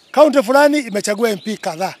 Kaunti fulani imechagua MP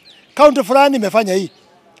kadhaa. Kaunti fulani imefanya hii.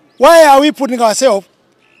 Why are we putting ourselves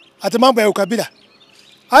at mambo ya ukabila?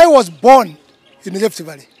 I was born in Rift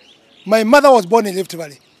Valley. My mother was born in Rift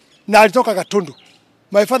Valley. Na alitoka Gatundu.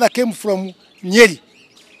 My father came from Nyeri.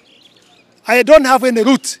 I don't have any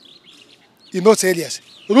roots in those areas.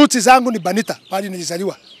 Roots zangu ni Banita, pale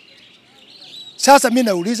nilizaliwa. Sasa mimi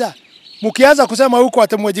nauliza, mkianza kusema huko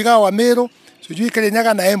ati Mwejiga wa Meru, sijui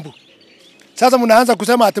Kirinyaga na Embu. Sasa mnaanza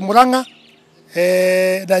kusema ati Murang'a,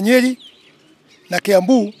 na Nyeri na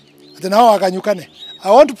Kiambu, ati nao wakanyukane.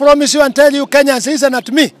 I want to promise you and tell you Kenyans, listen at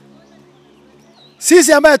me.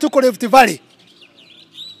 Sisi ambaye tuko Rift Valley,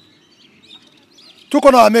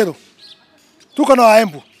 tuko na Wameru, tuko na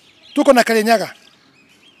Waembu, tuko na Kirinyaga,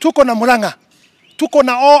 tuko na Murang'a, tuko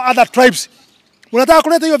na all other tribes. Unataka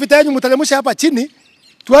kuleta hiyo vita yenu mtalemusha hapa chini,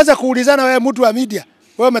 tuanze kuulizana wewe mtu wa media.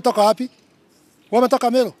 Wewe umetoka wapi? Wewe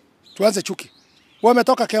umetoka Meru? Tuanze chuki. Wewe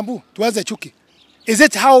umetoka Kiambu? Tuanze chuki. Is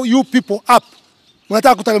it how you people up?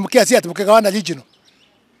 Unataka kutalemukia si ati mkigawana regional.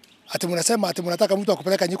 Ati mnasema ati mnataka mtu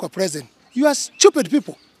akupeleka nyiko president. You are stupid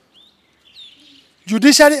people.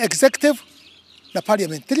 Judiciary, executive na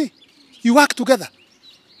parliamentary, you work together.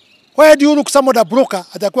 Why do you look some of the broker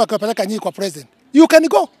atakuwa akapeleka nyinyi kwa president? You can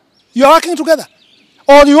go. You are working together.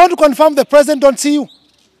 Or you want to confirm the president don't see you,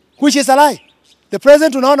 which is a lie. The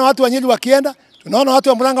president tunaona watu wa Nyeri wakienda, tunaona watu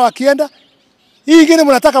wa Murang'a wakienda. Hii ingine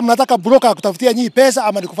mnataka broker kutafutia nyinyi pesa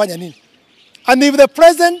ama ni kufanya nini? And if the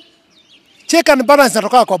president check and balance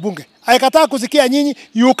natoka kwa bunge, aikataa kusikia nyinyi,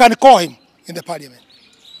 you can call him in the parliament.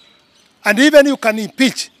 And even you can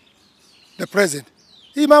impeach the president.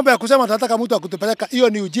 Hii mambo ya kusema tunataka mtu akutupeleka, hiyo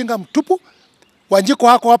ni ujinga mtupu. Wanjiko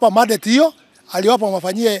hako hapa mandate hiyo, aliwapa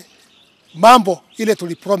mafanyie mambo ile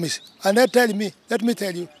tulipromise. And let me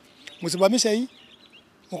tell you, msimamisha hii,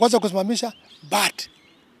 mkwanza kusimamisha, but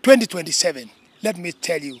 2027, let me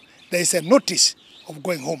tell you, there is a notice of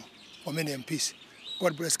going home for many MPs.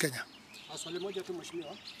 God bless Kenya. Swali moja tu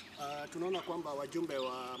mheshimiwa, tunaona kwamba wajumbe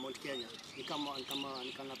wa Mount Kenya ni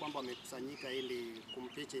kana kwamba wamekusanyika ili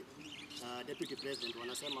kumpiche deputy president.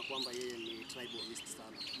 Wanasema kwamba yeye ni tribalist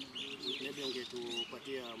sana. Maybe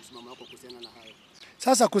ungetupatia msimamo wako kuhusiana na hayo.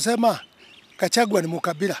 Sasa kusema Gachagua ni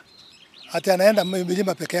mkabila, ati anaenda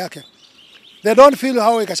milima peke yake. They don't feel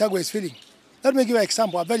how Gachagua is feeling. Let me give an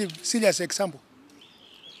example, a very serious example.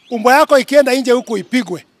 Umbo yako ikienda nje huko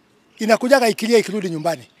ipigwe, inakujaga ikilia ikirudi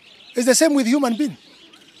nyumbani. It's the same with human being.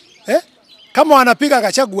 Kama wanapiga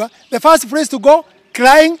Gachagua, the first place to go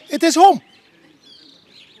crying, it is home.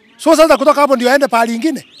 So sasa kutoka hapo ndio aende pahali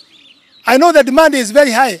nyingine. I know the demand is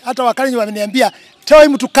very high. Hata Wakali wameniambia tell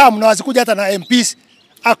him to come, na wasikuja hata na MPs.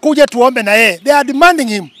 Akuje tuombe na yeye. They are demanding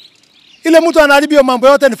him. Ile mtu anaharibia mambo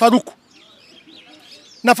yote ni Faruku.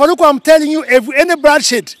 Na Faruku, I'm telling you, if any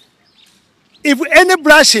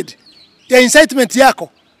bloodshed ya incitement yako,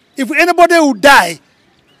 if anybody will die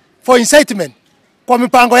for incitement kwa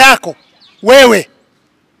mipango yako, wewe,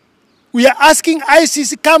 we are asking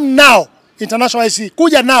ICC come now international IC,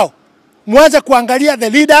 kuja nao mwanze kuangalia the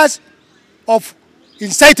leaders of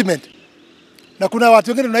incitement. Na kuna watu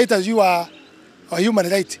wengine tunaita sijui wa human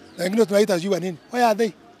right, na wengine tunaita sijui nini. Where are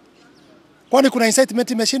they? Kwani kuna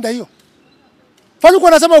incitement imeshinda hiyo? Faruku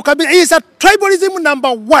anasema ukabila hii is a tribalism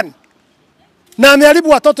number 1. Na ameharibu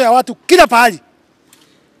watoto ya watu kila pahali.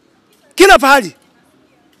 Kila pahali.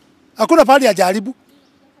 Hakuna pahali hajaribu.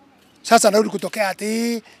 Sasa narudi kutokea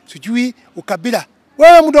ati sijui ukabila.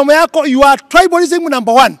 Wewe mdomo yako, you are tribalism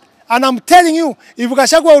number 1. And I'm telling you, if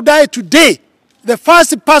Gachagua will die today, the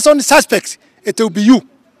first person suspect, it will be you.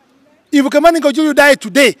 If Kimani Ngoju will die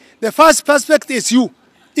today, the first suspect is you.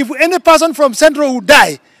 If any person from Central will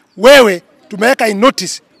die, wewe tumeweka in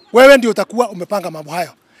notice, wewe ndio utakuwa umepanga mambo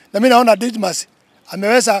hayo. Na mimi naona Didmas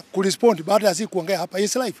ameweza kurespond baada ya siku kuongea hapa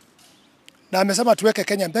his life. Na amesema tuweke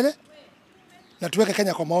Kenya mbele na tuweke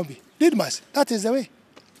Kenya kwa maombi. Didmas, that is the way.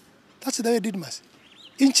 That's the way Didmas.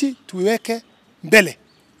 Inchi tuweke mbele.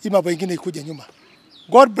 Hii mambo ingine ikuje nyuma.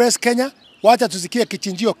 God bless Kenya. Wacha tusikie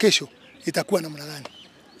kichinjio kesho itakuwa namna gani.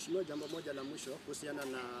 Mheshimiwa, jambo moja la mwisho kuhusiana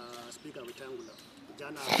na Speaker Wetangula.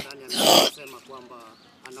 Jana ndani anasema kwamba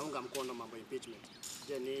anaunga mkono mambo impeachment.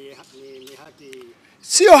 Je, ni haki?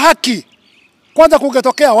 Sio haki. Kwanza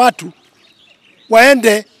kungetokea watu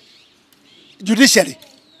waende judiciary.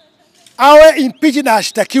 Awe impeach na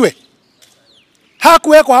ashtakiwe.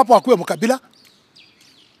 Hakuwekwa hapo akuwe mkabila.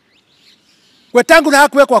 Wetangula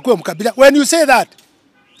hakuwekwa akuwe mkabila. When you say that,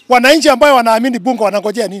 wananchi ambao wanaamini bunge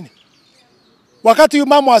wanangojea nini? Wakati huyu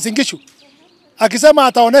mama wa Singishu akisema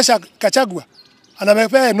ataonesha Gachagua,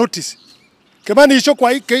 anamepea notice. Kimani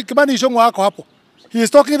Ichung'wa wako hapo. He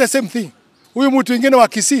is talking the same thing. Huyu mtu mwingine wa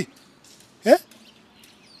Kisii.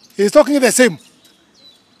 He is talking the same.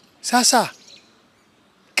 Sasa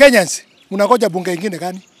Kenyans, mnangoja bunge ingine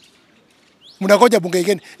gani? Mnangoja bunge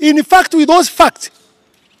ingine. In fact, with those facts,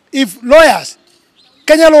 if lawyers,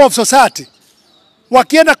 Kenya law of society,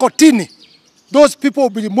 wakienda kotini, those people will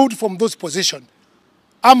be removed from those positions.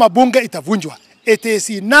 Ama bunge itavunjwa. It is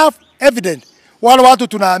enough evident. Wale watu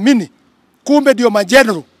tunaamini kumbe ndio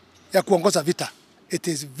majenerali ya kuongoza vita. It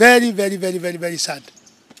is very, very, very, very, very sad.